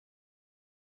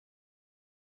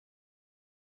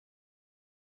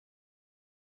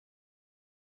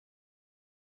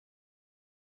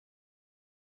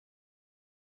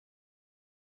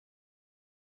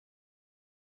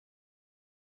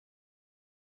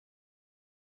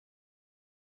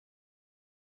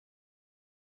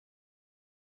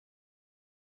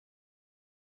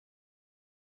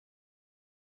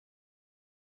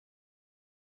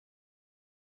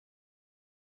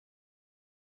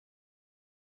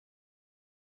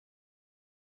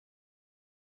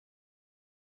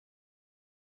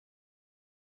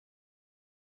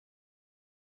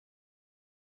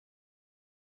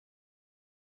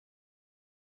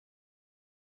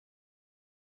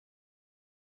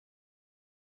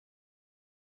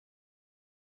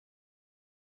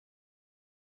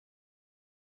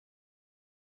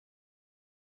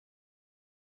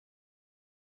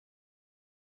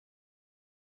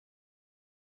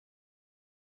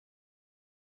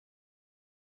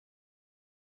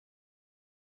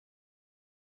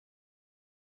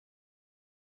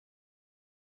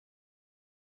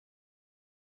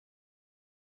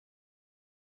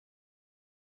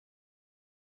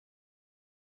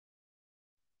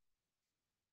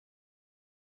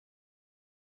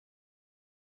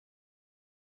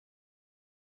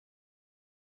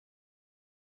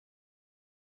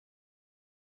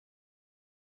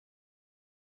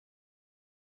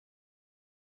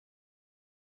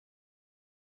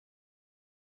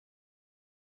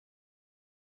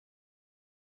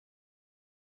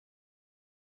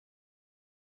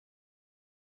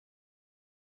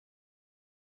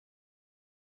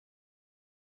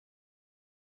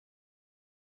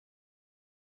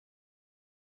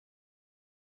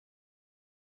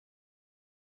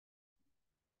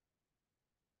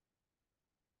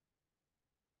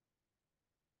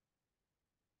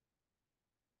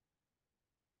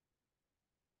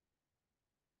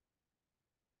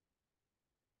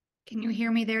Can you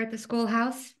hear me there at the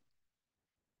schoolhouse?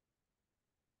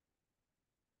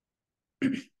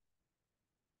 Can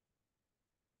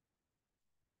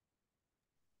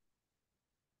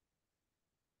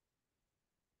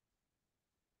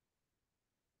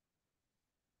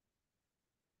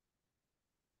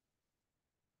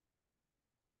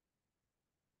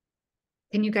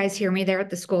you guys hear me there at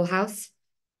the schoolhouse?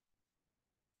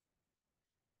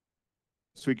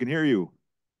 So we can hear you.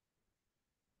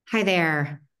 Hi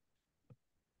there.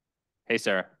 Hey,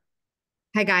 Sarah.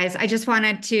 Hi, guys. I just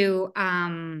wanted to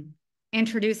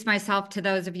introduce myself to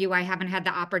those of you I haven't had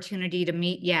the opportunity to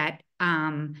meet yet,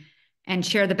 and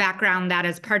share the background that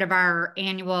as part of our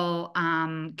annual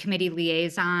committee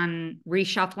liaison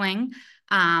reshuffling.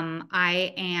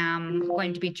 I am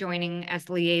going to be joining as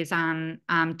liaison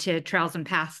to Trails and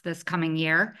Paths this coming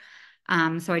year.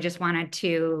 So I just wanted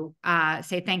to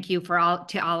say thank you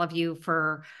to all of you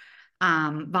for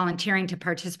volunteering to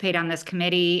participate on this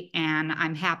committee, and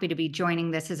I'm happy to be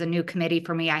joining this as a new committee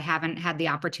for me. I haven't had the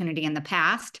opportunity in the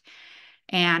past.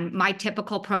 And my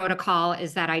typical protocol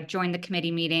is that I join the committee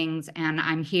meetings and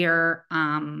I'm here,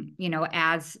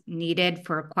 as needed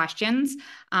for questions.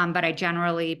 But I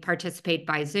generally participate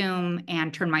by Zoom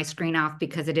and turn my screen off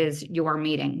because it is your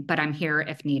meeting, but I'm here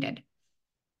if needed.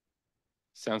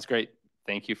 Sounds great.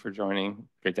 Thank you for joining.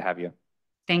 Great to have you.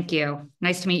 Thank you.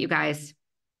 Nice to meet you guys.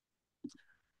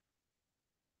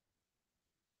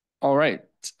 All right.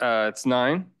 It's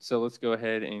 9, so let's go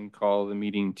ahead and call the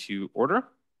meeting to order.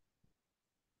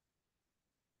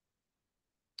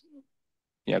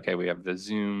 Yeah, okay, we have the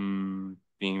Zoom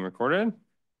being recorded.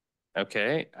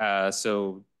 Okay,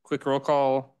 so quick roll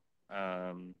call.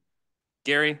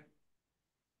 Gary?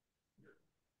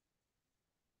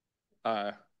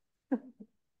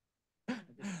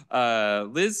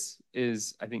 Liz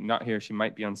is, I think, not here. She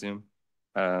might be on Zoom.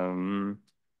 Joe?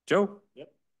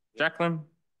 Yep. Jacqueline?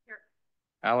 Here.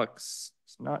 Alex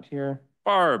is not here.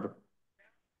 Barb?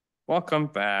 Welcome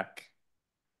back.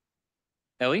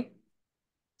 Ellie?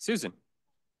 Susan?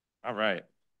 All right.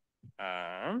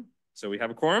 So we have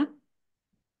a quorum.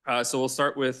 So we'll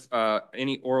start with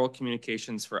any oral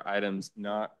communications for items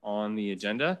not on the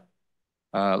agenda.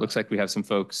 Looks like we have some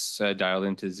folks dialed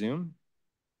into Zoom.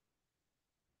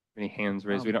 Any hands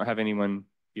raised? We don't have anyone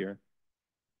here.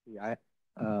 Yeah,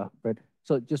 Fred.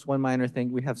 So just one minor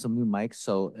thing. We have some new mics.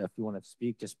 So if you want to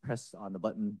speak, just press on the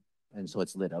button and so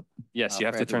it's lit up. Yes, you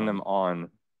have to turn them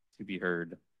on to be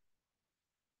heard.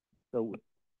 So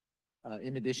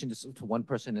in addition to one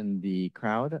person in the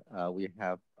crowd, we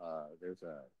have, there's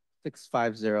a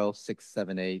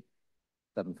 650-678-7562.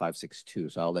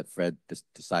 So I'll let Fred the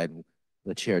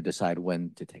chair decide when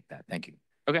to take that. Thank you.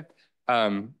 Okay.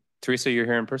 Teresa, you're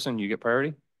here in person. You get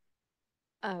priority.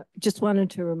 Just wanted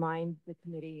to remind the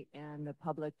committee and the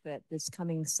public that this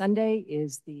coming Sunday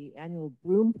is the annual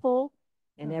broom pull,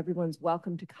 and everyone's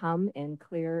welcome to come and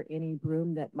clear any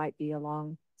broom that might be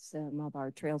along some of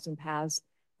our trails and paths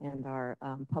and our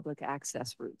public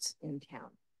access routes in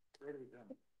town.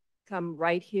 Come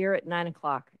right here at 9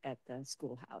 o'clock at the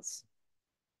schoolhouse.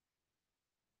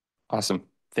 Awesome.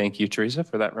 Thank you, Teresa,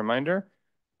 for that reminder.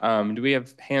 Do we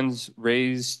have hands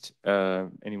raised?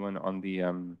 Anyone on the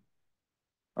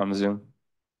Zoom?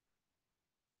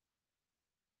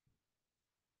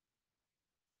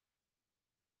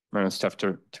 I know it's tough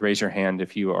to raise your hand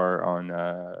if you are on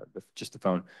just the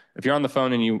phone. If you're on the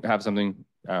phone and you have something,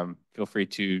 feel free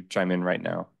to chime in right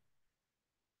now.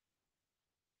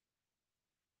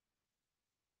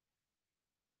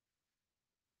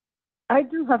 I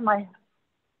do have my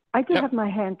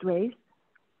hand raised.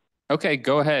 Okay,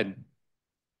 go ahead.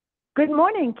 Good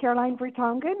morning, Caroline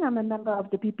Vertonghen. I'm a member of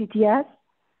the BPTS.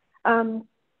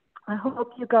 I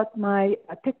hope you got my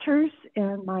pictures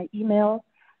and my email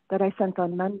that I sent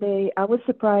on Monday. I was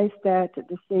surprised that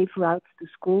the safe routes to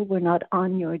school were not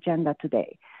on your agenda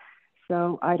today.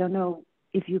 So I don't know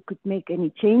if you could make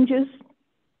any changes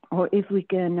or if we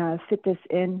can fit this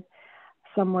in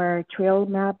somewhere, trail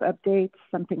map updates,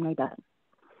 something like that.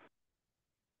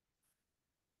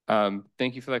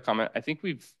 Thank you for that comment. I think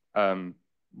we've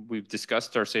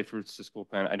discussed our safe routes to school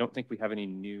plan. I don't think we have any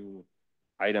new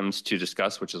items to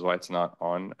discuss, which is why it's not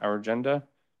on our agenda.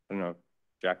 I don't know,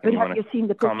 Jack. But have you seen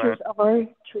the pictures of our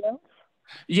trails?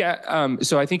 Yeah.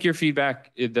 So I think your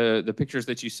feedback, the pictures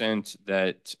that you sent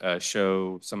that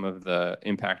show some of the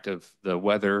impact of the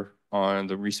weather on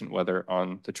the recent weather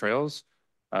on the trails.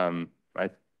 I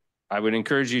would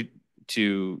encourage you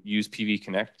to use PV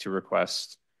Connect to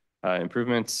request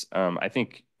improvements. I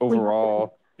think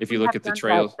overall, if you look at the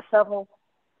trails.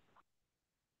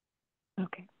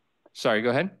 Okay. Sorry, go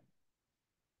ahead.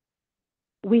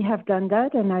 We have done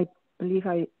that, and believe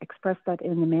I expressed that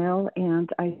in the mail, and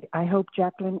I hope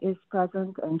Jacqueline is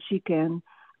present and she can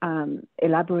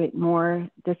elaborate more.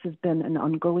 This has been an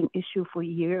ongoing issue for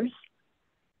years,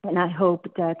 and I hope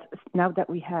that now that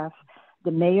we have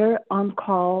the mayor on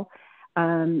call,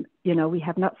 we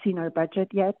have not seen our budget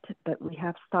yet, but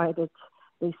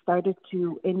they started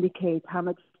to indicate how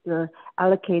much they're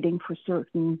allocating for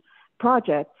certain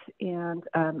projects. And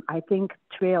I think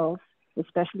trails,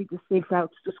 especially the safe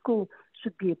routes to school,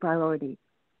 should be a priority.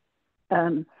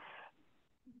 At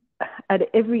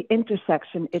every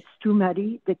intersection, it's too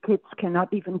muddy. The kids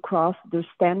cannot even cross. They're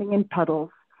standing in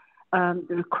puddles. There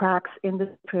are cracks in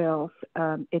the trails.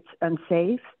 It's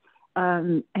unsafe.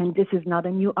 And this is not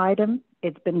a new item.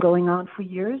 It's been going on for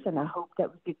years, and I hope that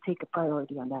we could take a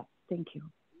priority on that. Thank you.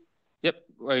 Yep,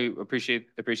 I appreciate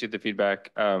the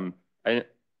feedback. Yeah, I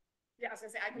was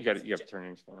gonna say, You have to turn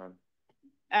your phone on.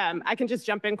 I can just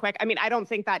jump in quick. I mean, I don't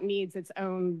think that needs its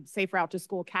own safe route to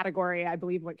school category. I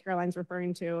believe what Caroline's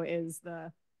referring to is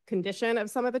the condition of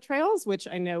some of the trails, which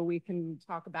I know we can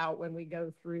talk about when we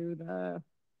go through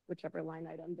whichever line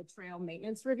item, the trail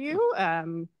maintenance review.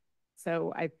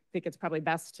 So I think it's probably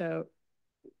best to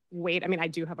wait. I mean, I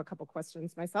do have a couple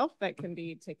questions myself that can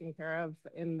be taken care of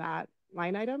in that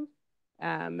line item.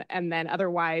 And then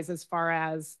otherwise, as far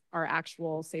as our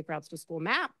actual safe routes to school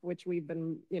map, which we've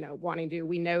been, wanting to do,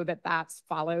 we know that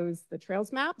follows the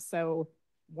trails map. So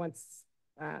once,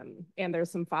 and there's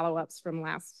some follow-ups from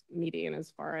last meeting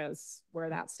as far as where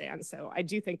that stands. So I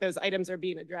do think those items are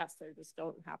being addressed. They just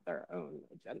don't have their own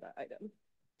agenda item.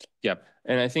 Yeah,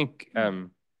 and I think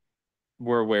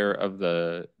we're aware of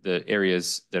the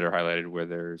areas that are highlighted where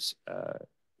there's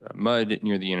mud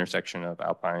near the intersection of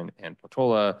Alpine and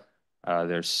Portola.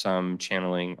 There's some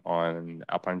channeling on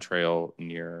Alpine Trail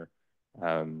near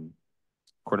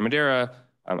Corte Madera.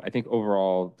 I think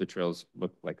overall the trails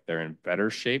look like they're in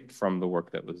better shape from the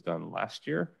work that was done last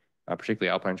year, particularly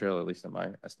Alpine Trail, at least in my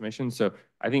estimation. So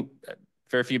I think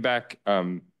fair feedback,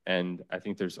 and I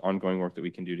think there's ongoing work that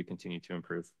we can do to continue to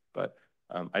improve. But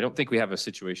I don't think we have a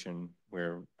situation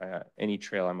where any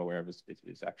trail I'm aware of is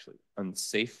actually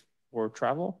unsafe for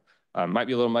travel. Might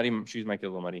be a little muddy, shoes might get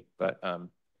a little muddy, but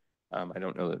I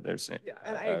don't know that there's and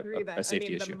I agree that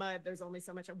safety issue. The mud, there's only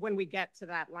so much. When we get to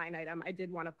that line item, I did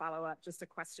want to follow up just a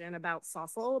question about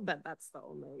Saucil, but that's the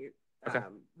only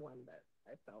one that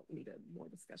I felt needed more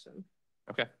discussion.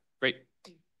 Okay, great.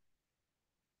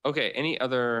 Okay, any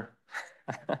other?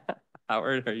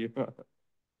 Howard, are you?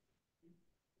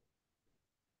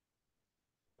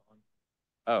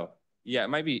 Oh, yeah, it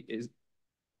might be. Is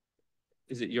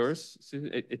it yours,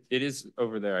 Susan? It is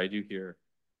over there. I do hear.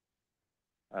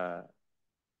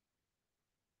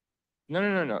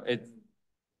 No.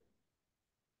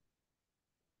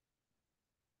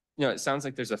 It sounds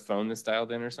like there's a phone that's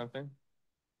dialed in or something.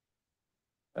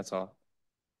 That's all.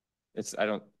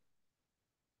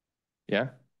 Yeah.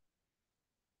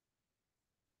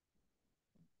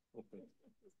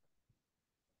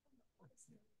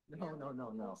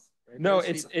 No. No,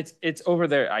 it's over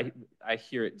there. I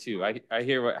hear it too. I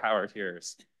hear what Howard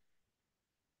hears.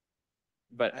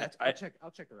 But I'll check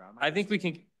around. I think we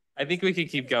can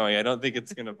keep going. I don't think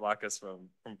it's going to block us from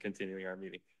continuing our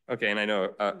meeting. Okay, and I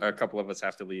know a couple of us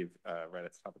have to leave right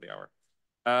at the top of the hour.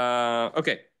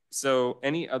 Okay, so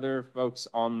any other folks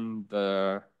on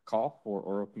the call for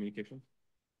oral communication?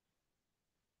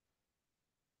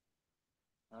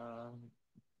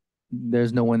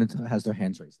 There's no one that has their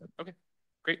hands raised. Okay,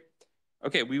 great.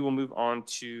 Okay, we will move on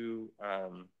to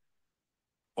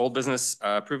old business,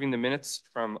 approving the minutes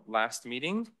from last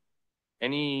meeting.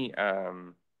 Any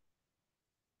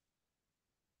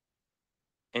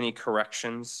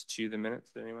corrections to the minutes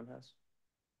that anyone has?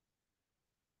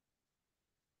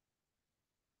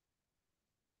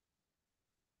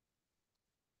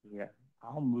 Yeah.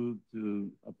 I'll move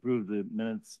to approve the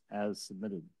minutes as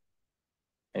submitted.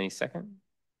 Any second?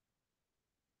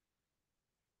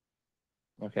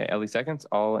 Okay, Ellie seconds.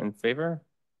 All in favor?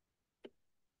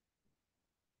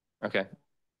 Okay.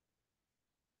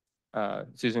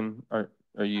 Susan, are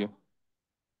you?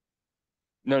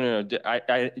 No.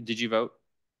 Did you vote?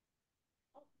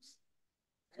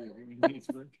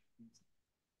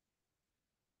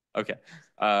 Okay.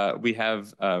 We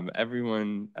have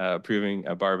everyone approving.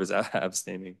 Barb is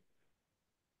abstaining.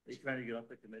 Are you trying to get off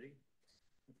the committee?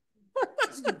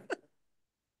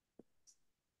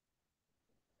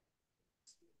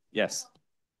 Yes.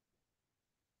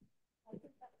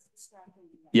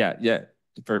 Yeah,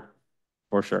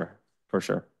 for sure.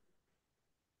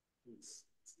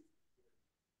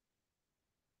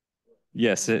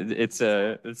 Yes, this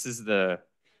is the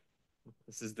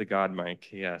God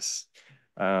mic. Yes.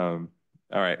 All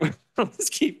right. Let's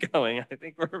keep going. I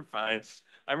think we're fine.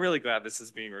 I'm really glad this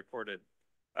is being recorded.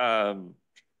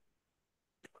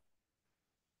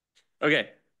 Okay.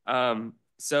 I'm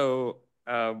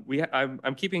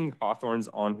keeping Hawthorns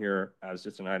on here as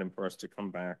just an item for us to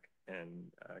come back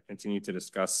and continue to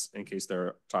discuss in case there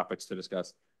are topics to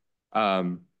discuss.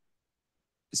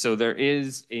 So there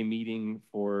is a meeting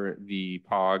for the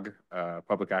POG,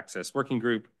 Public Access Working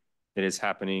Group, that is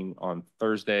happening on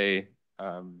Thursday.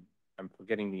 I'm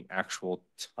forgetting the actual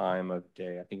time of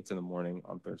day. I think it's in the morning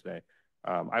on Thursday.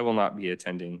 I will not be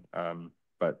attending,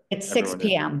 but It's 6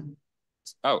 p.m.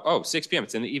 Oh, 6 p.m.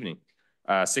 It's in the evening.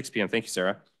 6 p.m. Thank you,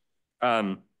 Sarah.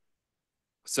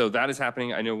 So that is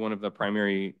happening. I know one of the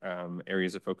primary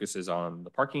areas of focus is on the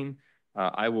parking.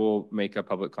 I will make a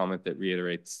public comment that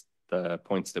reiterates the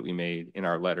points that we made in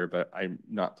our letter, but I'm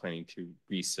not planning to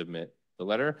resubmit the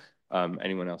letter.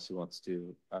 Anyone else who wants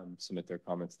to submit their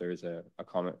comments, there is a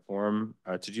comment form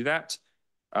to do that.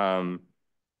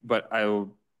 But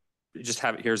I'll just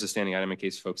have it here as a standing item in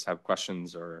case folks have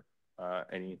questions or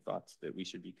any thoughts that we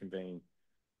should be conveying.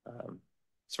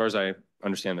 As far as I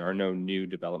understand, there are no new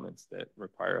developments that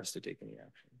require us to take any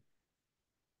action.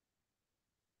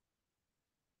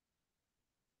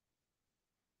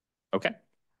 Okay.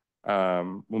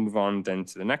 We'll move on then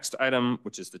to the next item,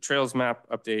 which is the trails map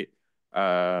update.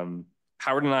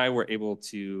 Howard and I were able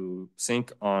to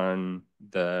sync on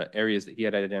the areas that he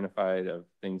had identified of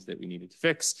things that we needed to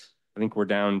fix. I think we're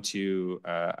down to,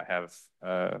 I have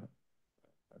a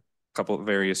couple of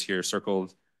areas here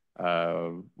circled.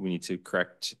 We need to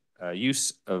correct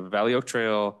use of Valley Oak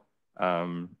Trail.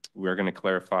 We're going to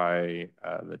clarify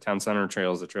the town center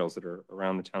trails, the trails that are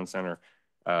around the town center,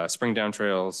 Springdown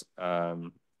trails,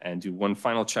 and do one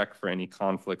final check for any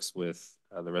conflicts with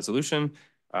the resolution.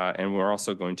 And we're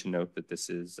also going to note that this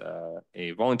is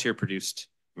a volunteer produced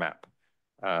map.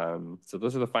 So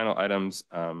those are the final items.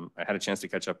 I had a chance to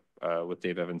catch up with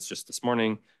Dave Evans just this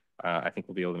morning. I think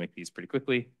we'll be able to make these pretty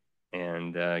quickly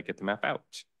and get the map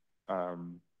out.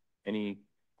 Any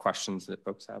questions that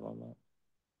folks have on that?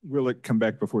 Will it come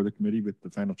back before the committee with the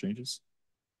final changes?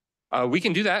 We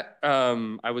can do that.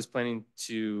 I was planning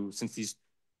to, since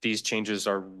these changes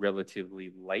are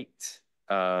relatively light,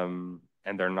 and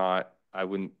they're not, I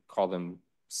wouldn't call them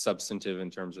substantive in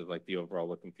terms of like the overall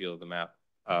look and feel of the map.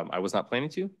 I was not planning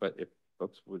to, but if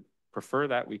folks would prefer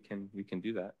that, we can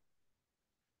do that.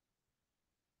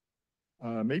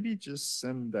 Maybe just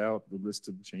send out the list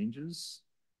of changes.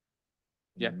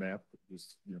 Yeah. The map,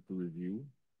 just for review.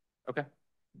 Okay.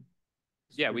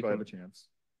 Yeah, we can have a chance.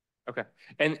 Okay.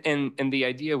 And the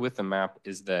idea with the map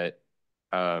is that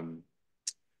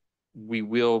we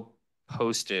will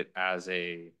post it as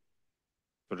a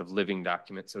sort of living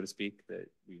document, so to speak, that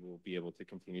we will be able to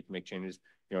continue to make changes.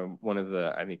 One of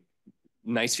the, I think,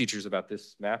 nice features about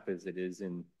this map is it is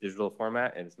in digital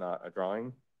format and it's not a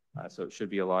drawing. So it should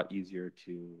be a lot easier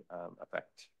to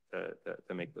affect,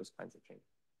 to make those kinds of changes.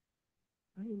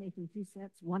 Are you making two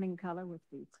sets, one in color with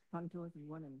the contours and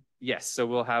one in? Yes, so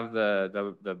we'll have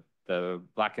the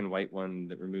black and white one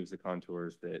that removes the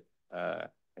contours that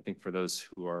I think for those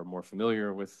who are more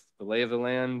familiar with the lay of the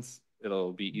land,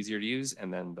 it'll be easier to use.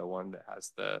 And then the one that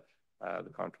has the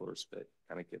contours that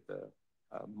kind of give the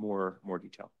more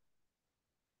detail.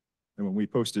 And when we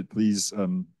post it, please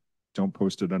don't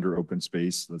post it under open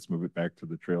space. Let's move it back to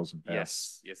the trails and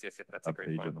paths. Yes. That's a great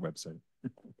page point on the website.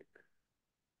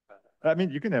 I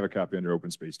mean, you can have a copy under open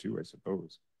space too, I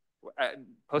suppose.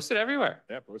 Post it everywhere.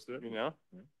 Yeah, post it everywhere.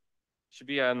 Yeah. Should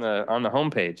be on the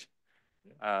homepage.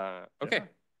 Okay.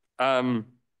 Yeah.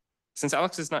 Since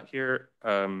Alex is not here,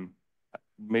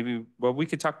 maybe we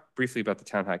could talk briefly about the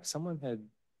town hike.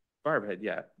 Barb had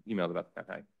emailed about the town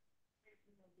hike.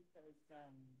 Because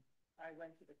I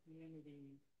went to the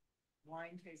community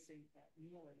wine tasting at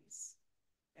Neely's.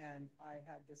 And I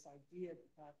had this idea to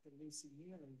talk to Lucy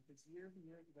Neely, because years and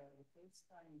years ago, the first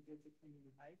time we did the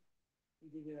community hike,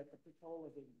 we did it at the Patola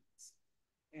Vineyards.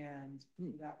 And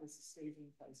that was the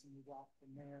staging place, and we walked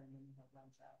from there, and then we had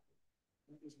lunch after.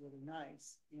 And it was really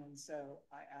nice. And so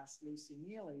I asked Lucy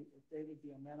Neely if they would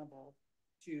be amenable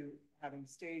to having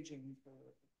staging for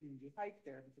a community hike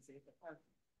there, because they have the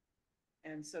parking.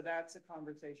 And so that's a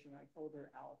conversation I told her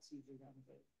Alex usually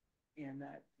runs it, and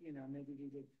that, maybe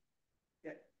we would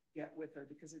get with her,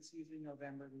 because it's usually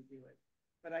November we do it.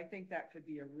 But I think that could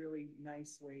be a really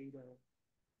nice way to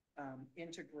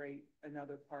integrate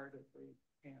another part of the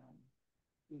town,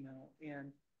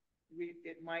 and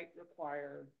it might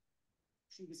require,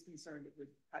 she was concerned it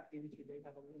would cut into, they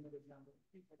have a limited number of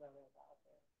people that are allowed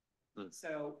there.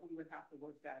 So we would have to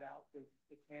work that out with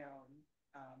the town,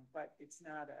 but it's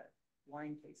not a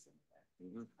wine tasting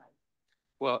event.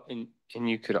 Well, and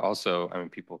you could also, I mean,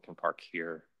 people can park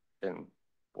here and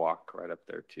walk right up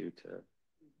there too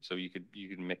so you could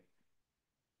make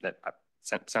that,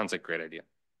 sounds like a great idea.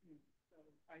 So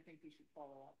I think we should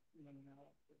follow up,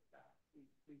 with that.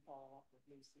 We follow up with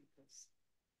Lucy because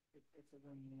it's a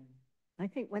win-win. I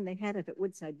think when they had it at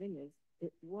Woodside Vineyards,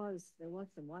 there was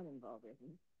some wine involved,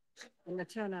 isn't it? And the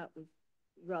turnout was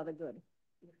rather good.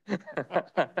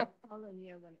 All in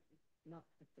year when it was not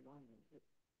just the wine,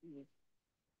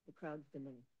 the crowds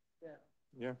diminished.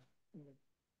 Yeah. Anyway,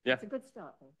 Yeah. It's a good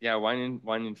start, though. Yeah, wine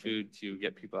and food to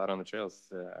get people out on the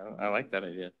trails. I like that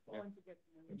idea. Yeah.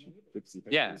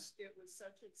 Yeah. It was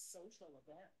such a social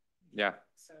event. Yeah.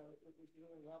 So it was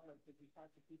really lovely because we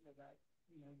talked to people that,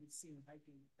 you've seen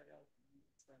hiking the trails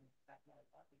from that night.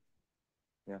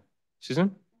 Yeah.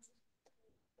 Susan?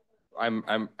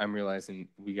 I'm realizing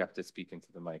we have to speak into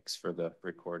the mics for the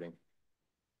recording.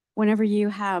 Whenever you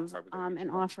have Probably gonna be an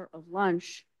fun. offer of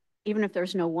lunch, even if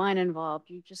there's no wine involved,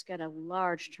 you just get a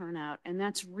large turnout. And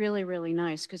that's really, really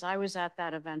nice because I was at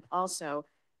that event also.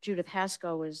 Judith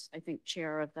Haskell was, I think,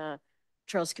 chair of the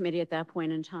Trails Committee at that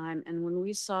point in time. And when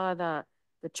we saw the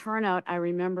turnout, I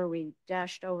remember we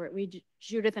dashed over it.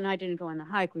 Judith and I didn't go on the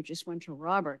hike. We just went to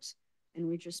Roberts and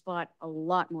we just bought a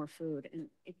lot more food. And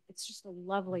it's just a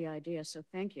lovely idea. So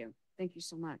thank you. Thank you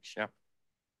so much. Yeah.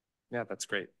 Yeah, that's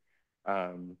great.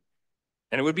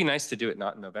 And it would be nice to do it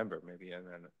not in November, maybe, and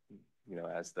then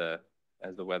as the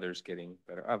weather's getting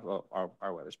better.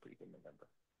 Our weather's pretty good in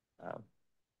November.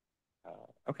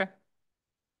 Okay,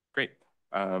 great.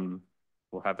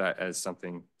 We'll have that as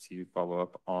something to follow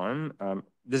up on.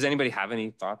 Does anybody have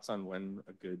any thoughts on when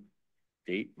a good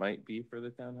date might be for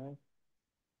the town hike?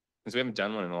 Because we haven't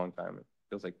done one in a long time. It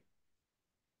feels like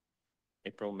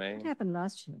April, May. What happened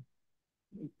last year?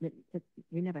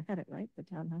 We never had it, right? The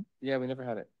town hall? Yeah, we never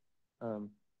had it.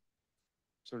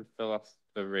 Sort of fell off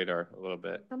the radar a little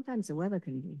bit. Sometimes the weather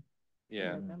can be.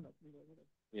 Yeah.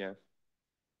 Yeah.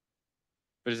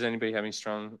 But does anybody have any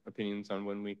strong opinions on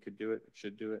when we could do it,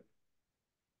 should do it?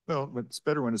 Well, but it's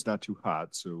better when it's not too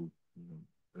hot. So,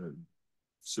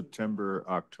 September,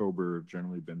 October have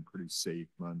generally been pretty safe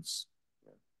months.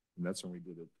 And that's when we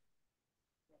did it.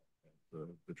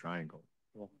 The triangle.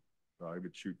 Yeah. So I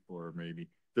would shoot for maybe,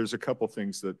 there's a couple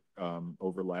things that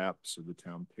overlap. So the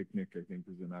town picnic, I think,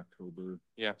 is in October.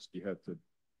 Yeah. So you have to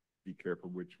be careful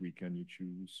which weekend you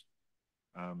choose.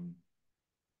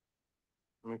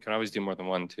 We can always do more than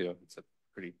one too. It's a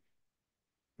pretty.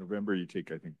 November, you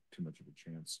take, I think, too much of a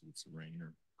chance. It's rain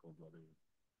or cold weather.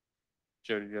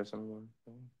 Joe, did you have something?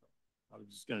 I was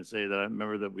just gonna say that I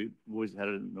remember that we always had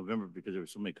it in November because there were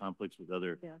so many conflicts with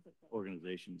other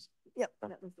organizations. Yep,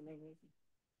 that was the main reason.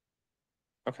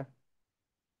 Okay.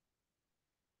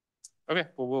 Okay,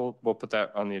 well, we'll put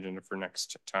that on the agenda for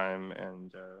next time,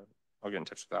 and I'll get in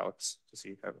touch with Alex to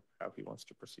see how he wants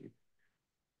to proceed.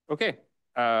 Okay,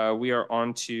 we are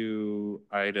on to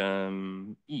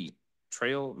item E,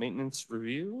 trail maintenance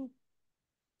review.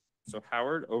 So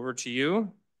Howard, over to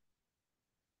you.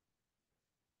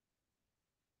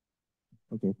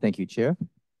 Okay, thank you, Chair.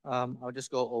 I'll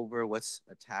just go over what's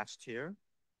attached here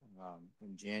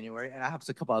in January, and I have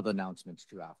a couple other announcements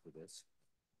too after this.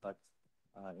 But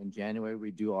in January,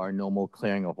 we do our normal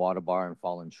clearing of water bar and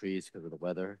fallen trees because of the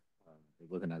weather. It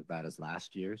wasn't as bad as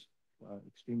last year's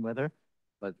extreme weather,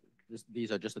 but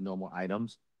these are just the normal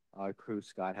items. Our crew,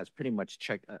 Scott, has pretty much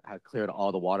had cleared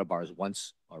all the water bars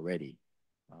once already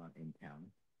in town.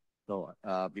 So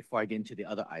before I get into the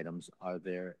other items, are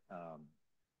there,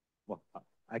 well,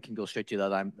 I can go straight to the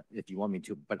other item if you want me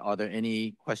to, but are there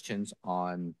any questions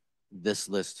on this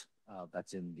list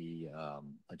that's in the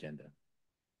agenda?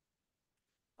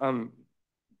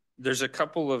 There's a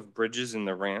couple of bridges in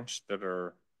the ranch that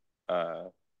are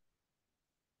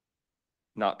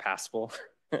not passable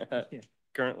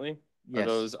currently. Yes. Are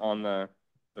those on the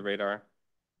radar?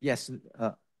 Yes,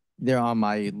 they're on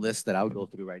my list that I'll go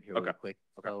through right here Okay. real quick.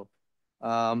 Okay. So,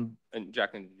 And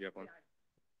Jacqueline, did you have one?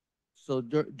 so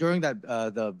during that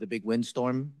the big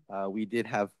windstorm, we did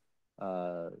have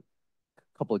a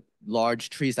couple of large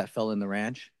trees that fell in the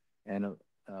ranch, and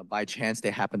by chance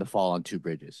they happened to fall on two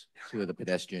bridges, two of the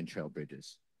pedestrian trail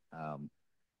bridges.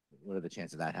 What are the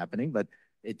chances of that happening? But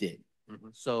it did. Mm-hmm.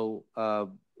 So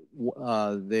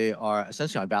they are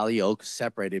essentially on Valley Oak,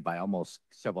 separated by almost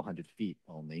several hundred feet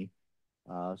only.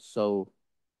 So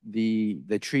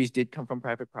the trees did come from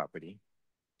private property.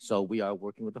 So we are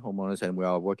working with the homeowners, and we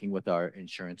are working with our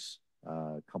insurance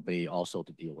company also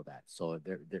to deal with that. So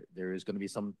there is going to be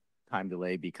some time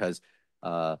delay because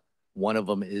one of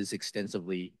them is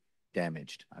extensively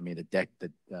damaged. I mean, the deck,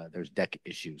 there's deck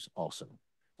issues also.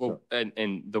 Well,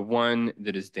 and the one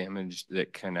that is damaged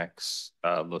that connects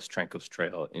Los Trancos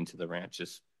Trail into the ranch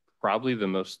is probably the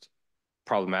most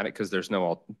problematic because there's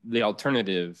the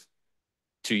alternative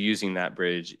to using that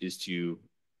bridge is to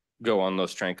go on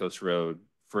Los Trancos Road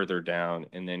further down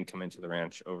and then come into the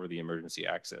ranch over the emergency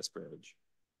access bridge.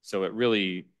 So it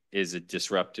really is a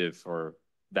disruptive for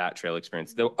that trail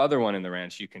experience. The other one in the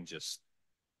ranch, you can just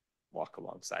walk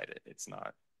alongside it. It's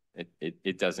not,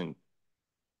 it doesn't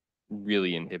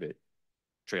really inhibit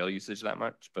trail usage that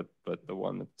much, but the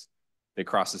one that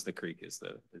crosses the creek is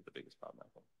the biggest problem, I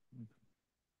think.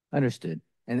 Understood.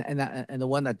 And the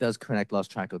one that does connect Los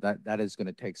Trancos, that is going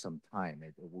to take some time.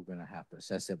 We're going to have to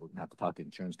assess it. We're going to have to talk to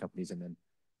insurance companies and then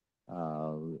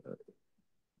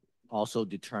also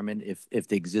determine if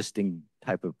the existing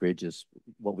type of bridge is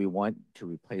what we want to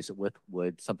replace it with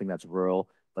something that's rural,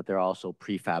 but there are also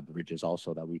prefab bridges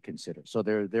also that we consider. So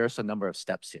there's a number of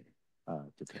steps here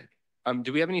to take.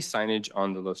 Do we have any signage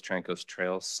on the Los Trancos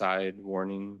Trail side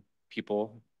warning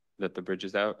people that the bridge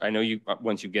is out? I know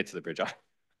once you get to the bridge,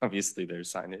 obviously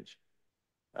there's signage.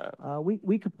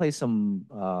 We could place some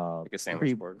like a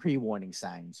sandwich board. pre-warning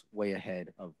signs way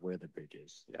ahead of where the bridge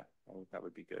is. Yeah, I think that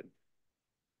would be good.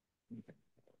 Okay.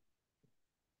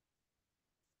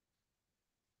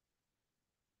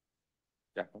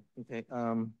 Yeah. Okay.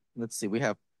 Let's see. We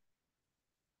have,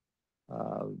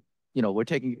 we're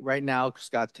taking right now.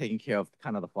 Scott's taking care of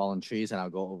kind of the fallen trees, and I'll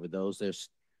go over those. There's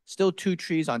still 2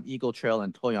 trees on Eagle Trail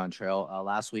and Toyon Trail.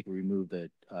 Last week we removed the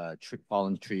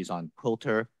fallen trees on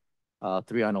Quilter,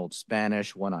 3 on Old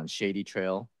Spanish, 1 on Shady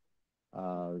Trail.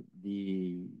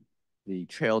 The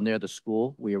trail near the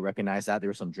school, we recognize that there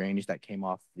was some drainage that came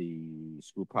off the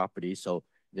school property. So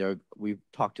we've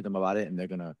talked to them about it, and they're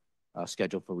going to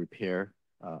schedule for repair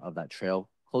of that trail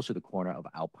close to the corner of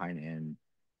Alpine and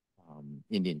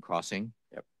Indian Crossing.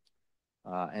 Yep.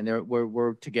 And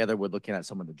we're together, we're looking at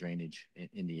some of the drainage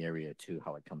in the area too,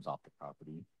 how it comes off the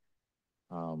property.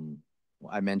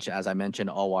 As I mentioned,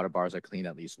 all water bars are cleaned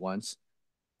at least once.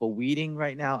 But weeding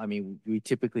right now, I mean, we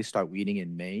typically start weeding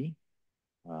in May.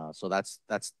 So that's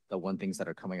the one things that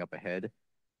are coming up ahead.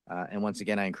 And once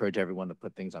again, I encourage everyone to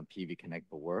put things on PV Connect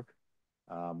for work.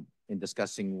 In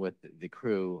discussing with the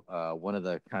crew, one of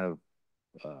the kind of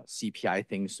CPI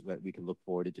things that we can look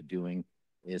forward to doing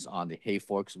is on the Hay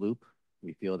Forks Loop.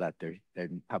 We feel that there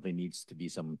probably needs to be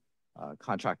some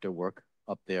contractor work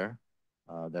up there.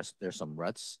 There's some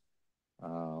ruts.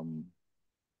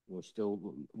 We're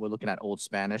looking at Old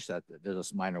Spanish, that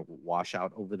there's a minor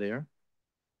washout over there.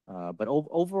 But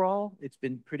overall, it's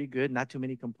been pretty good. Not too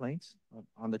many complaints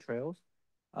on the trails.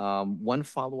 One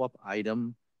follow-up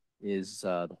item is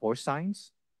the horse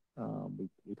signs.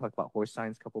 We talked about horse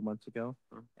signs a couple months ago,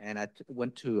 and I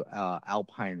went to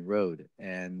Alpine Road,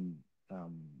 and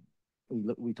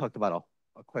we talked about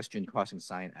a equestrian crossing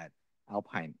sign at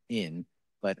Alpine Inn,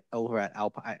 but over at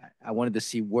Alpine, I wanted to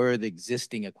see where the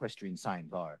existing equestrian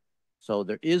signs are. So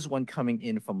there is one coming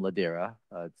in from Ladera.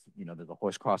 There's a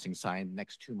horse crossing sign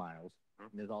next 2 miles. And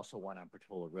there's also one on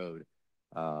Portola Road.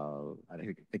 I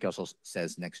think it also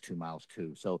says next 2 miles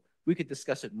too. So we could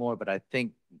discuss it more, but I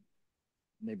think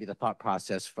maybe the thought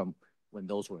process from when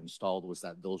those were installed was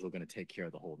that those were going to take care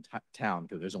of the whole town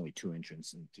because there's only 2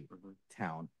 entrances into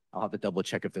town. I'll have to double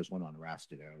check if there's one on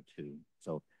Rastadero too.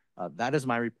 So that is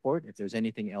my report. If there's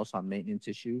anything else on maintenance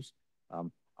issues, I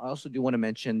also do want to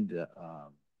mention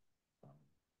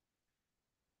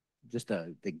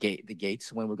the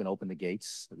gates, when we're going to open the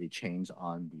gates, the chains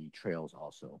on the trails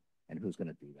also, and who's going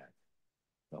to do that.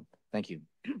 So thank you.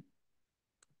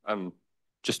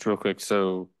 Just real quick.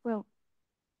 So, Well,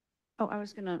 I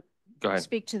was going to go ahead.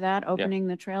 speak to that, opening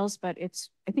the trails, but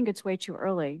I think it's way too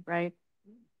early, right?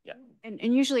 Yeah.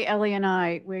 And usually Ellie and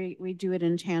I, we do it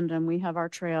in tandem. We have our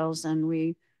trails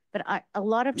but a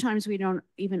lot of times we don't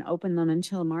even open them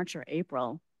until March or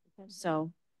April.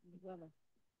 So.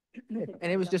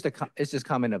 And it was just it's just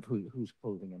comment of who's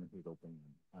closing and who's opening.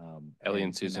 Ellie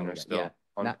and Susan are still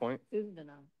on point. Susan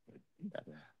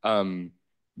and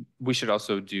We should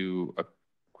also do a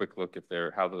quick look at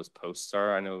how those posts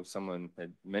are. I know someone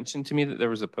had mentioned to me that there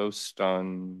was a post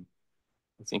on,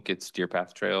 I think it's Deer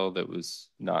Path Trail, that was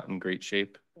not in great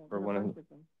shape for one of them.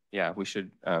 Yeah, we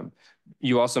should.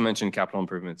 You also mentioned capital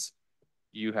improvements.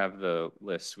 You have the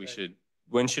list.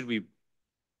 When should we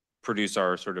produce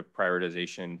our sort of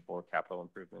prioritization for capital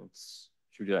improvements?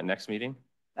 Should we do that next meeting?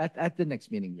 At the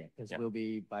next meeting, yeah, because we'll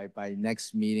be by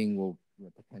next meeting we'll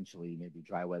potentially maybe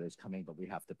dry weather's coming, but we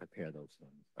have to prepare those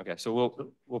things. Okay, so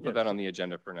we'll put that on the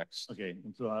agenda for next. Okay,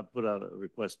 and so I put out a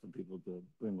request for people to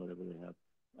bring whatever they have.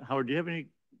 Howard, do you have any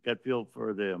gut feel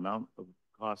for the amount of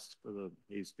costs for the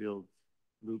Hayesfield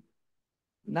loop?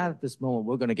 Not at this moment.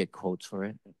 We're gonna get quotes for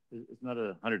it. It's not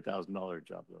 $100,000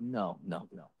 job though.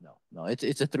 No.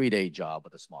 It's a 3-day job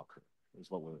with a small crew is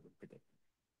what we're predicting.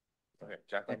 Okay,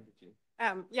 Jacqueline, did you?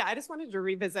 Yeah, I just wanted to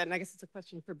revisit, and I guess it's a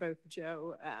question for both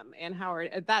Joe and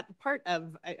Howard. That part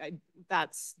of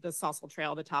that's the Saucil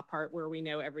Trail, the top part where we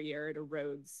know every year it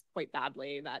erodes quite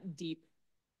badly. That deep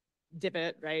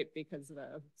divot, right? Because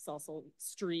the Saucil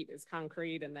Street is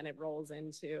concrete, and then it rolls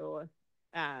into.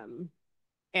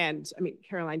 And I mean,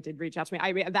 Caroline did reach out to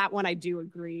me. That one I do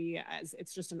agree, as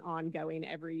it's just an ongoing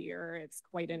every year. It's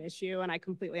quite an issue, and I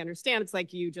completely understand. It's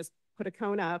like you just put a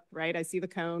cone up, right? I see the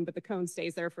cone, but the cone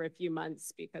stays there for a few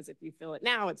months because if you fill it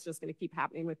now, it's just going to keep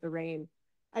happening with the rain.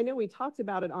 I know we talked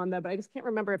about it on but I just can't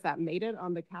remember if that made it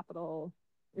on the capital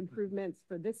improvements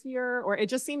for this year, or it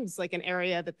just seems like an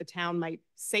area that the town might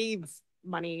save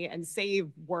money and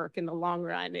save work in the long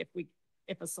run if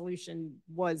a solution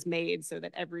was made so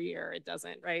that every year it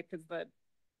doesn't, right? Because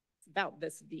it's about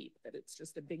this deep that it's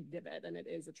just a big divot, and it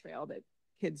is a trail that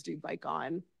kids do bike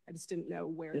on. I just didn't know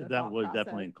where That was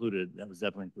definitely included. That was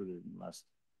definitely included in the last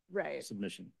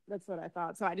submission. That's what I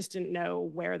thought. So I just didn't know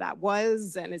where that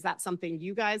was. And is that something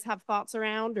you guys have thoughts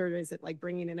around, or is it like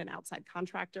bringing in an outside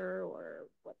contractor, or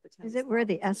what the town's Is it where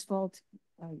the asphalt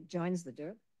joins the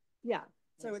dirt? Yeah.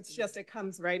 So it's just, it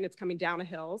comes right and it's coming down a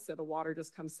hill. So the water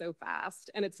just comes so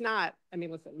fast. And it's not, I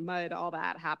mean, listen, mud, all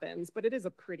that happens, but it is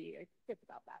it's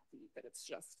about that deep, and it's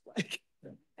just like,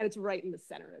 and it's right in the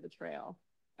center of the trail.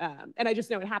 And I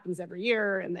just know it happens every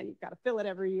year, and then you've got to fill it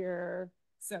every year.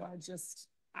 So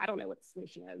I don't know what the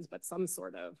solution is, but some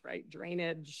sort of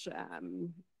drainage.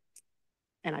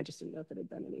 And I just didn't know if it had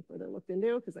been any further looked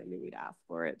into, because I knew we'd ask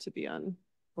for it to be on,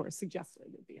 or suggested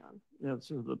it be on. Yeah,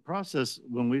 so the process,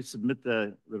 when we submit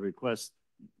the request,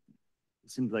 it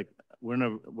seems like we're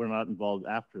not involved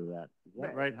after that. Is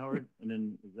that right, Howard? And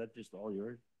then is that just all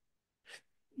yours?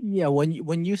 Yeah,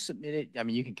 when you submit it, I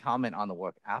mean, you can comment on the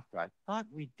work after. I thought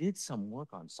we did some work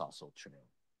on Saucil Trail.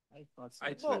 I thought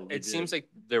so. It seems like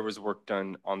there was work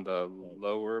done on the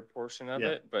lower portion of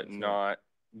it, but not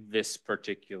this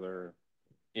particular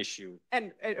issue.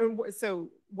 And so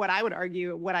what I would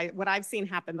argue, what I've seen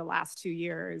happen the last 2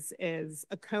 years is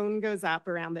a cone goes up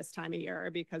around this time of year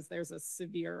because there's a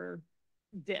severe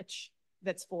ditch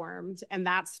that's formed, and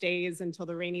that stays until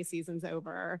the rainy season's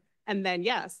over. And then,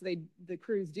 yes, the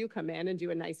crews do come in and do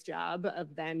a nice job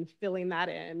of then filling that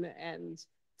in and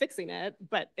fixing it,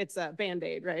 but it's a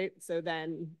Band-Aid, right? So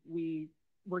then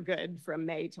we're good from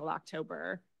May till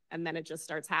October, and then it just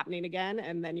starts happening again.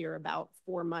 And then you're about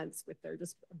 4 months with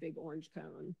just a big orange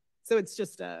cone. So it's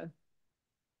just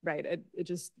right. It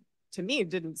just, to me,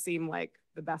 didn't seem like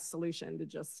the best solution to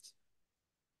just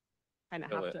kind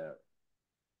of have to.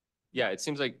 Yeah, it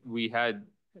seems like could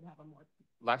have a more.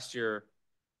 Last year,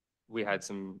 we had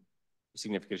some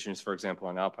significant issues, for example,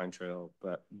 on Alpine Trail,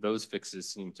 but those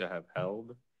fixes seem to have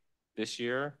held this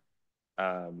year,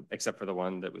 except for the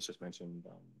one that was just mentioned,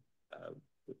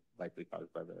 likely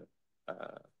caused by the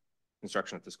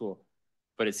construction at the school.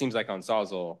 But it seems like on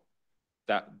Saucil,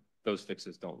 that those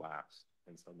fixes don't last,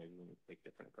 and so maybe we need to take a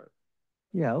different approach.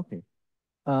 Yeah, okay.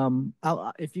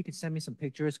 If you could send me some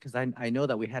pictures, because I know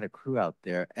that we had a crew out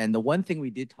there, and the one thing we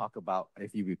did talk about,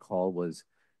 if you recall, was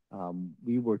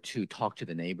we were to talk to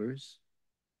the neighbors,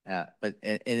 but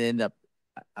it ended up,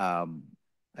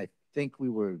 I think we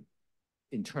were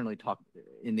internally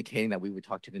indicating that we would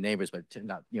talk to the neighbors, but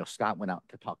Scott went out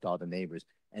to talk to all the neighbors,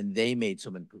 and they made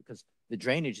some improvements, because the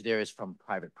drainage there is from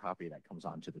private property that comes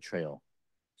onto the trail.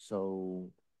 So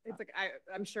it's like,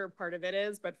 I'm sure part of it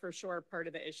is, but for sure part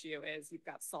of the issue is you've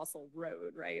got Saucil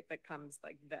Road, right, that comes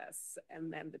like this,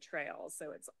 and then the trail.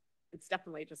 So it's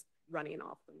definitely just running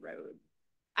off the road.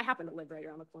 I happen to live right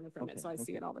around the corner from it, so I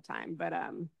see it all the time. But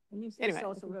when you say anyway,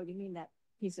 Saucil Road, you mean that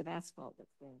piece of asphalt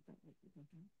that's there?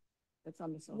 That's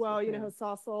on the Saucil. Well, you know,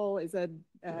 Saucil is a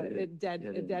dead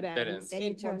end. Dead ends. Then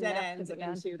you turn dead left ends to go down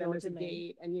into, to then there's a Georgia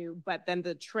Main. gate, but then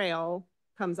the trail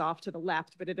comes off to the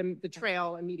left, but the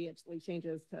trail immediately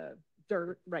changes to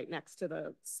dirt right next to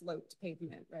the sloped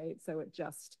pavement, right? So it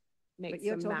just makes. But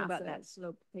you're talking massive, about that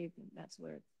sloped pavement. That's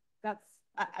where.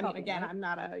 I mean, again, I'm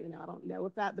not I don't know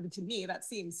if that, but to me, that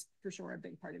seems for sure a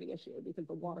big part of the issue, because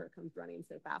the water comes running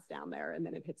so fast down there, and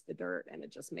then it hits the dirt, and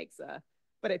it just makes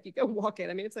but if you go walk it,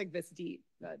 I mean, it's like this deep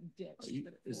ditch.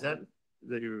 Is that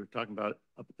you were talking about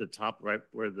up at the top, right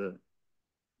where the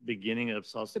beginning of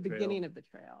Saucil Trail? The beginning of the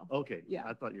trail. Okay. Yeah.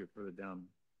 I thought you were further down.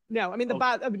 No, I mean,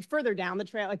 I mean, further down the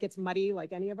trail, it gets muddy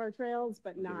like any of our trails,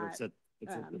 but not.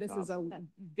 This is a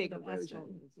big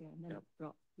erosion.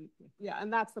 Yeah,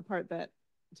 and that's the part that,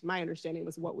 to my understanding,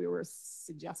 was what we were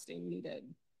suggesting needed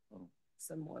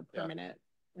some more permanent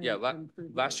Yeah,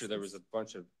 improvements. last year there was a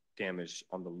bunch of damage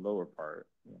on the lower part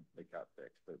that got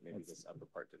fixed, but maybe this upper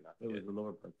part did not. It was the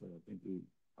lower part that I think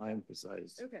I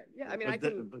emphasized. Okay, yeah, I mean, But I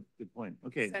can but good point.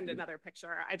 Okay. send another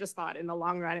picture. I just thought in the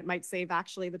long run, it might save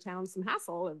actually the town some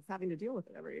hassle of having to deal with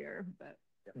it every year, but.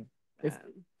 If-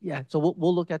 um, Yeah, so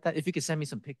we'll look at that. If you could send me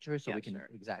some pictures so Yeah, we can sure.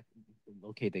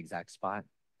 locate the exact spot.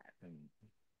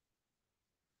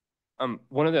 And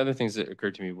One of the other things that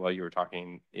occurred to me while you were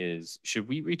talking is, should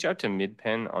we reach out to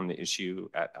Mid-Penn on the issue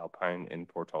at Alpine and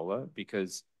Portola?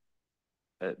 Because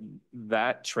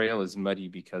that trail is muddy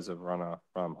because of runoff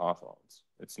from Hawthorns.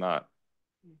 It's not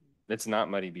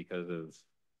muddy because of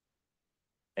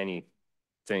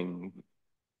anything,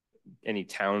 any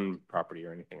town property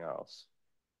or anything else.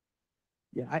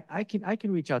 yeah, I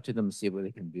can reach out to them and see what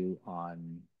they can do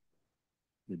on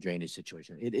the drainage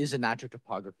situation. It is a natural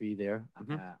topography there.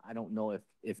 I don't know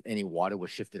if any water was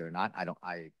shifted or not. I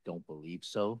don't believe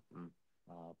so.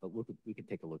 But we can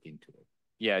take a look into it.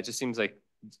 Yeah, it just seems like,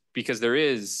 because there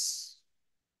is,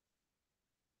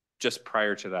 just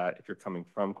prior to that, if you're coming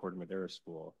from Corte Madera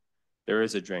School, there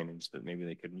is a drainage that maybe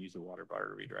they could use a water bar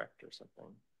to redirect or something,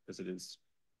 because it's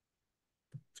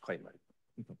quite muddy.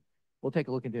 Okay. We'll take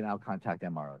a look into it and I'll contact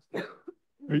MROs.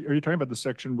 Are you talking about the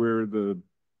section where the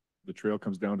trail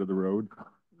comes down to the road?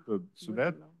 So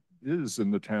that is in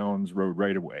the town's road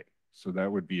right away. So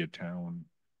that would be a town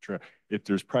trail. If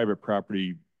there's private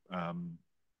property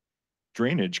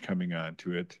drainage coming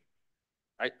onto it,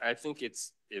 I think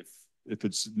it's, if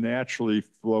it's naturally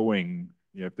flowing,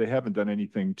 if they haven't done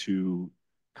anything to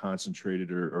concentrate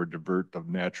it or divert the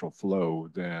natural flow,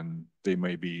 then they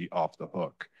may be off the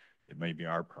hook. It may be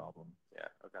our problem. Yeah,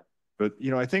 okay. But,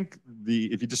 I think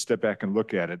if you just step back and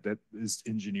look at it, that is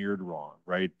engineered wrong,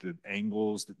 right? The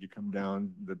angles that you come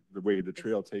down, the way the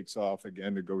trail takes off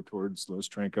again to go towards Los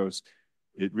Trancos,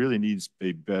 it really needs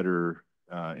a better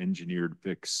engineered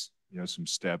fix, some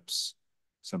steps,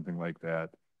 something like that.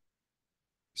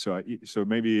 So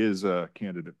maybe it is a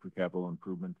candidate for capital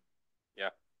improvement.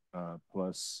 Yeah.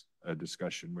 Plus a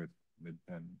discussion with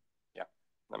Mid-Penn. Yeah,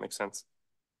 that makes sense.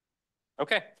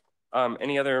 Okay.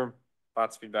 Any other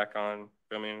thoughts, feedback on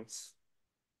trail maintenance?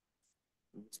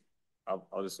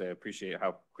 I'll just say I appreciate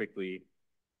how quickly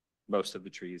most of the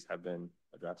trees have been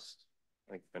addressed.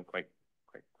 I think it's been quite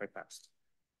fast.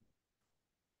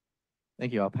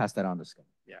 Thank you. I'll pass that on to Scott.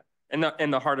 Yeah,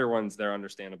 and the harder ones, they're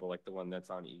understandable, like the one that's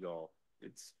on Eagle.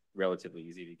 It's relatively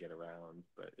easy to get around,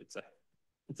 but it's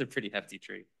a pretty hefty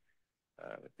tree.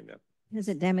 Has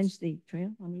it damaged the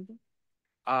trail on Eagle?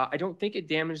 I don't think it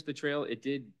damaged the trail. It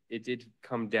did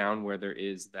come down where there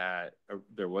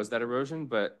was that erosion,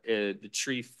 but the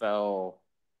tree fell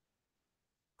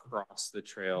across the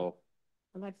trail.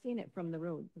 Well, I've seen it from the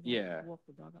road. Yeah. I walked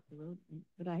the dog up the road,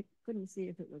 but I couldn't see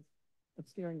if it was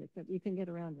obscuring it, but you can get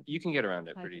around it. You can get around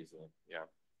it pretty easily. Yeah.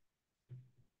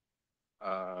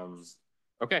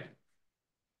 Okay.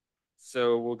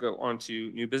 So we'll go on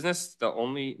to new business. The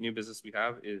only new business we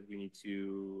have is we need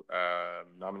to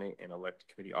nominate and elect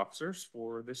committee officers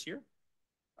for this year.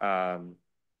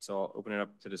 So I'll open it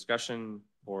up to discussion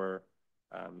for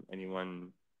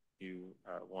anyone who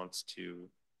wants to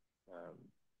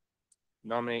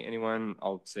nominate anyone.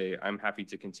 I'll say I'm happy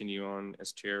to continue on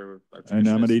as chair. I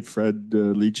nominate Fred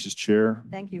Leach as chair.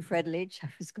 Thank you, Fred Leach. I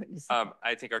was going to say.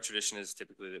 I think our tradition is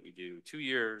typically that we do 2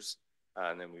 years.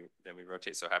 And then we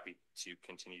rotate. So happy to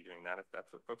continue doing that if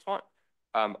that's what folks want.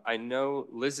 I know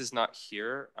Liz is not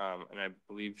here, and I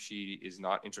believe she is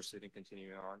not interested in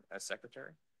continuing on as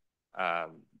secretary.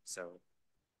 So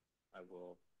I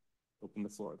will open the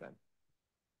floor then.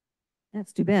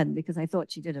 That's too bad because I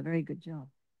thought she did a very good job.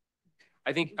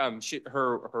 I think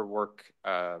her work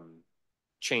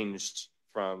changed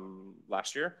from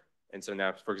last year, and so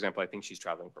now, for example, I think she's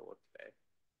traveling for work today.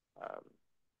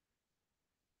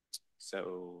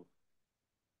 So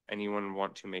anyone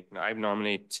want to make, I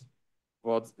nominate,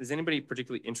 well, is anybody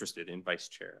particularly interested in vice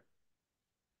chair?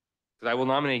 Because I'll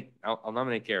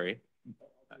nominate Gary.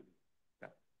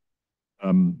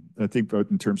 I think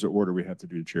in terms of order, we have to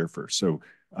do the chair first. So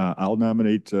I'll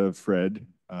nominate Fred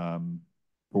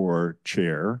for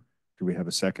chair. Do we have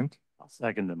a second? I'll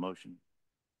second the motion.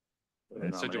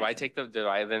 So do I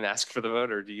then ask for the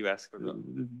vote, or do you ask for the vote?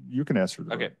 You can ask for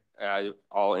the vote. Okay,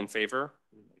 all in favor?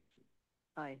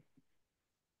 Aye.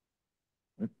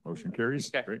 Motion carries.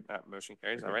 Okay, great. Motion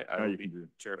carries. All right, Now I will you be can do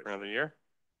chair for another year.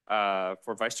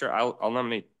 For vice chair, I'll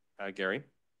nominate Gary.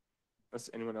 Unless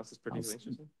anyone else is particularly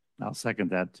interested. I'll second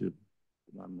that too.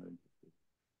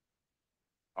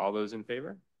 All those in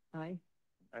favor? Aye.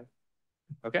 Aye.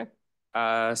 Okay.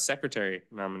 Secretary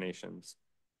nominations.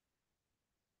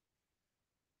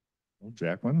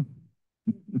 Jacqueline.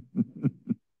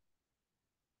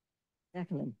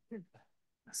 Jacqueline.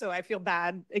 So I feel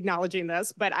bad acknowledging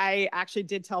this, but I actually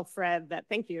did tell Fred that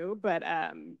thank you, but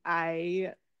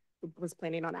I was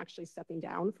planning on actually stepping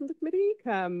down from the committee.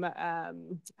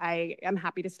 I am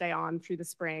happy to stay on through the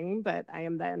spring, but I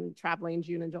am then traveling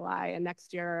June and July. And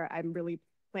next year, I'm really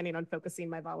planning on focusing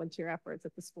my volunteer efforts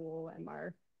at the school. and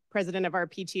our president of our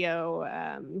PTO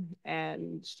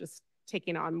and just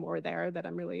taking on more there that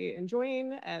I'm really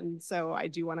enjoying. And so I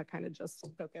do want to kind of just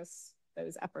focus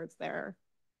those efforts there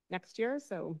next year.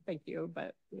 So thank you.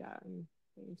 But yeah, I'm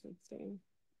going to abstain.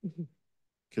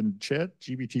 Can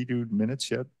ChatGPT do minutes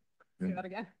yet? Do that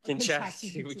again. Can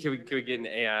we get an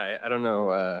AI? I don't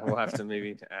know. We'll have to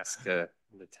maybe ask the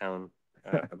town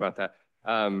about that.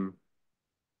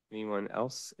 Anyone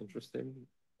else interested?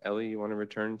 Ellie, you want to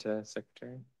return to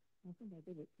secretary? I think I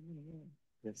did it for many years.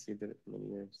 Yes, you did it for many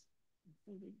years.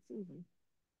 So did Susan.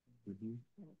 Mm-hmm.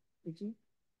 Did you?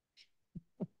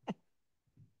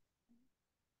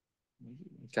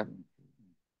 Okay.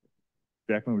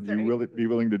 Jacqueline, would you be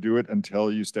willing to do it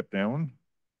until you step down?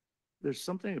 There's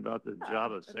something about the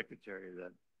job of secretary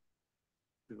that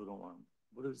people don't want.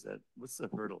 What is that? What's the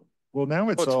hurdle? Well, now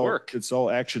it's it's all work. it's all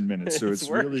action minutes, so It's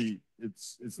it's work. really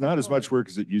it's not as much work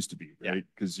as it used to be, Yeah. right?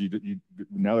 Because you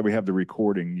now that we have the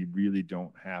recording, you really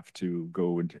don't have to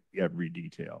go into every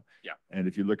detail. Yeah. And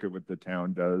if you look at what the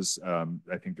town does,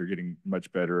 I think they're getting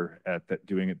much better at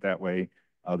doing it that way.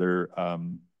 Other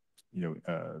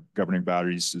governing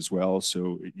bodies as well.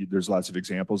 So there's lots of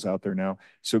examples out there now.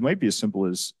 So it might be as simple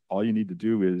as all you need to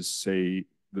do is say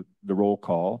the roll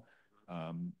call.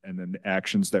 And then the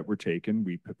actions that were taken,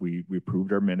 we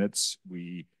approved our minutes,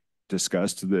 we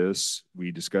discussed this,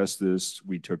 we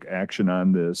took action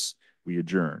on this, we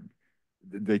adjourned.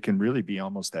 They can really be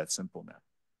almost that simple now.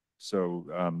 So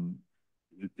and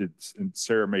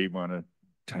Sarah may want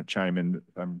to chime in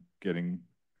if I'm getting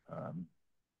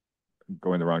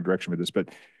going the wrong direction with this, but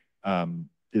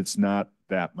it's not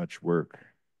that much work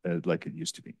like it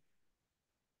used to be.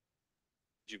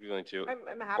 Would you be willing to?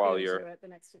 I'm happy while to you're do it the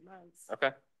next 2 months.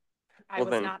 Okay. I Well,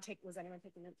 was then- not taking. Was anyone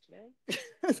taking notes today?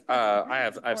 I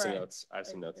have some Or- notes. I have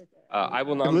some notes. Okay. I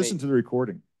will You can nominate. listen to the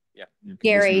recording. Yeah. You can listen to the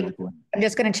Gary, recording. I'm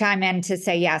just going to chime in to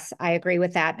say, yes, I agree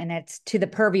with that. And it's to the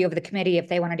purview of the committee if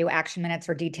they want to do action minutes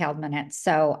or detailed minutes.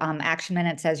 So action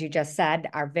minutes, as you just said,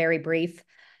 are very brief.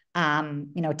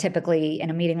 Typically in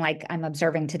a meeting like I'm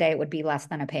observing today, it would be less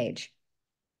than a page.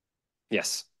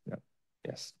 Yes. Yeah.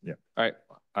 Yes. Yeah. All right.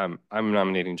 I'm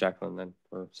nominating Jacqueline then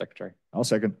for secretary. I'll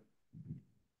second.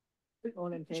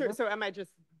 All in favor? Sure. So am I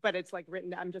just? But it's like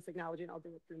written. I'm just acknowledging. I'll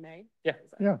do it through May. Yeah.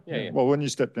 Is that- Yeah. Well, when you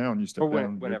step down, you step Or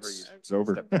down. whenever It's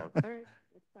over. step down. All right.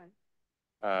 That's fine.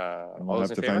 And All we'll those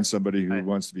have in to favor? find somebody who Aye.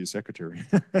 wants to be a secretary.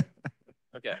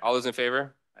 Okay. All those in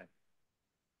favor? Aye.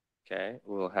 Okay.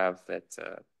 We'll have that.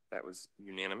 That was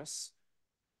unanimous.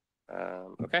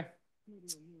 Okay.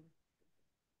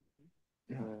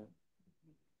 Yeah.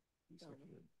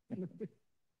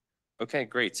 Okay,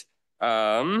 great.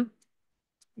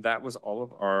 That was all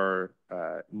of our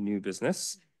new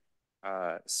business.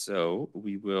 So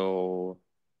we will,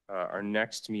 our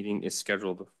next meeting is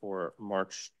scheduled for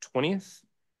March 20th.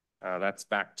 That's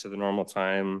back to the normal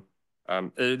time.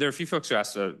 There are a few folks who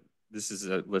asked, this is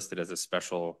listed as a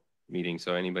special meeting.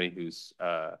 So anybody who's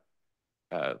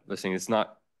listening, it's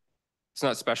not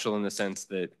special in the sense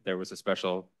that there was a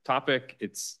special topic.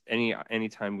 It's any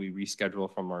time we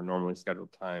reschedule from our normally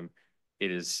scheduled time, it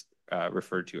is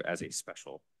referred to as a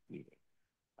special meeting.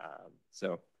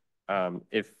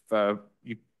 If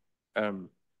you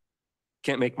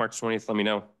can't make March 20th, let me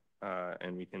know,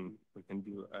 and we can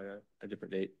do a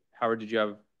different date. Howard, did you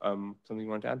have something you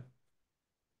want to add?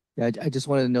 Yeah, I just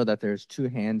wanted to know that there's 2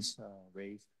 hands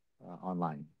raised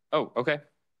online. Oh, okay.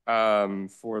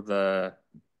 For the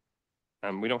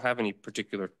we don't have any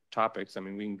particular topics. I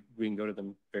mean, we can go to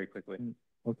them very quickly.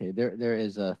 Okay, there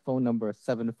is a phone number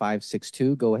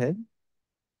 7562. Go ahead.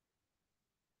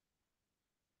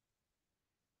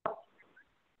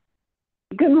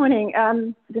 Good morning.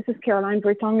 This is Caroline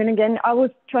Vertonghen again. I was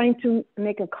trying to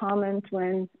make a comment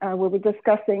when we were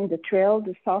discussing the trail,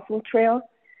 the Southwell Trail.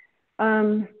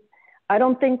 I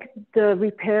don't think the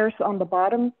repairs on the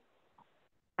bottom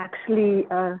actually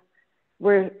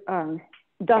were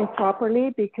done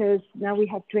properly, because now we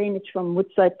have drainage from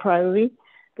Woodside Priory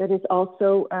that is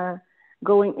also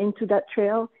going into that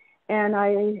trail. And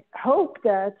I hope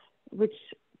that, which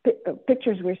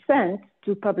pictures were sent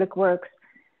to Public Works,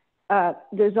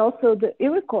 there's also the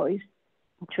Iroquois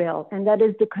Trail, and that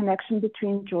is the connection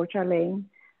between Georgia Lane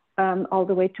all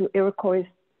the way to Iroquois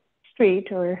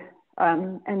Street,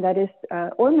 and that is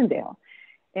Ormondale.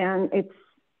 And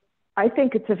I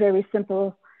think it's a very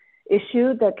simple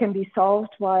issue that can be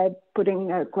solved by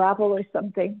putting gravel or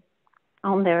something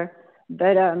on there.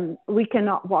 But we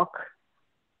cannot walk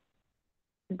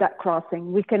that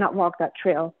crossing. We cannot walk that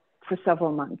trail for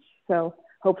several months. So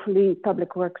hopefully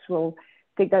Public Works will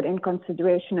take that in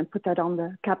consideration and put that on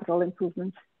the capital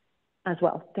improvements as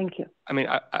well. Thank you. I mean,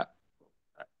 I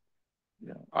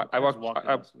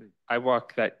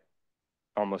walk that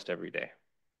almost every day.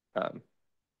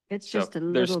 It's So just a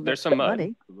little bit there's some mud.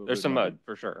 muddy. There's some mud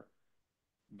for sure,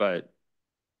 but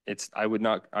I would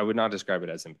not describe it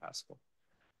as impassable.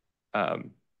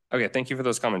 Okay, thank you for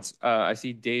those comments. I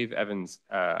see Dave Evans.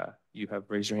 You have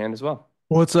raised your hand as well.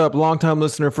 What's up? Long-time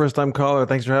listener, first-time caller.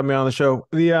 Thanks for having me on the show.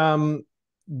 I'm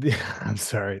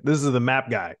sorry. This is the map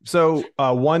guy. So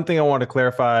one thing I want to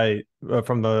clarify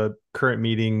from the current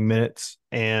meeting minutes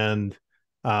and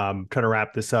trying to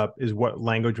wrap this up is what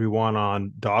language we want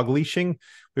on dog leashing.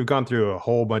 We've gone through a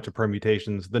whole bunch of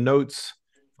permutations. The notes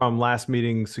from last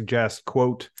meeting suggest,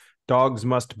 quote, dogs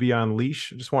must be on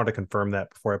leash. I just wanted to confirm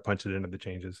that before I punch it into the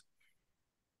changes.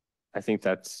 I think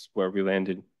that's where we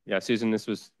landed. Yeah, Susan, this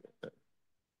was.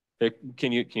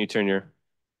 Can you turn your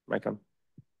mic on?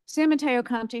 San Mateo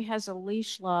County has a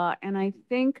leash law, and I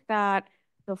think that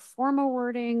the former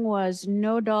wording was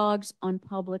no dogs on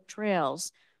public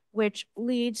trails, which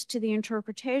leads to the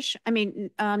interpretation. I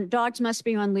mean, dogs must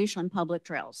be on leash on public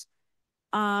trails,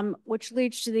 which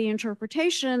leads to the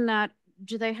interpretation that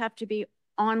do they have to be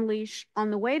on leash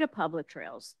on the way to public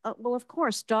trails? Well, of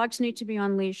course, dogs need to be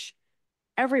on leash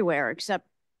everywhere except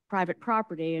private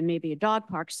property and maybe a dog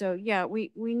park. So yeah, we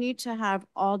need to have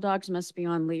all dogs must be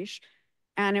on leash.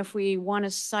 And if we want to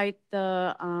cite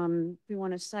why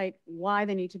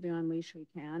they need to be on leash, we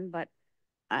can, but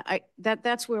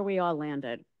that's where we all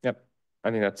landed. Yep.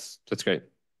 I think that's great.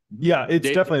 Yeah, it's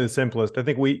definitely the simplest. I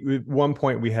think at one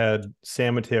point we had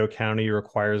San Mateo County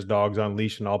requires dogs on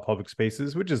leash in all public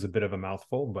spaces, which is a bit of a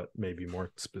mouthful, but maybe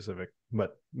more specific.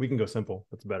 But we can go simple.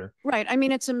 That's better. Right. I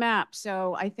mean, it's a map.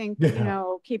 So I think, you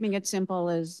know, keeping it simple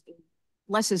is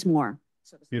less is more.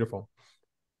 Beautiful.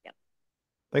 Yep.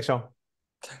 Thanks, Sean.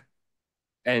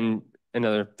 And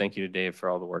another thank you to Dave for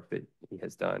all the work that he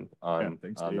has done on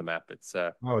the map. It's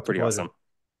pretty awesome.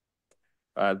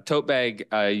 Tote bag,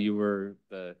 you were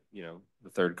the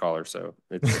third caller, so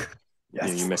it's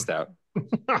yes. You missed out.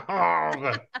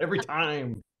 Every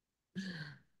time.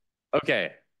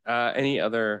 Okay. Any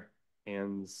other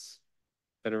hands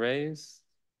that are raised?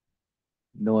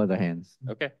 No other hands.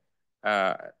 Okay.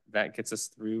 That gets us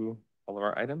through all of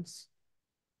our items.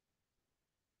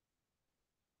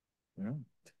 Yeah.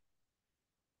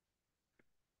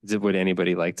 Would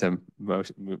anybody like to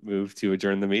move to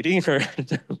adjourn the meeting? Or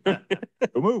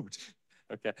moved.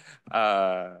 Okay.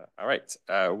 All right.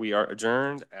 We are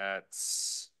adjourned at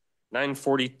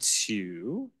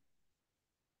 9:42.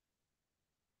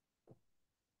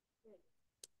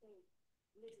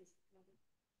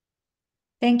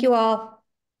 Thank you all.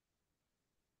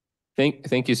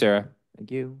 Thank you, Sarah.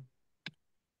 Thank you.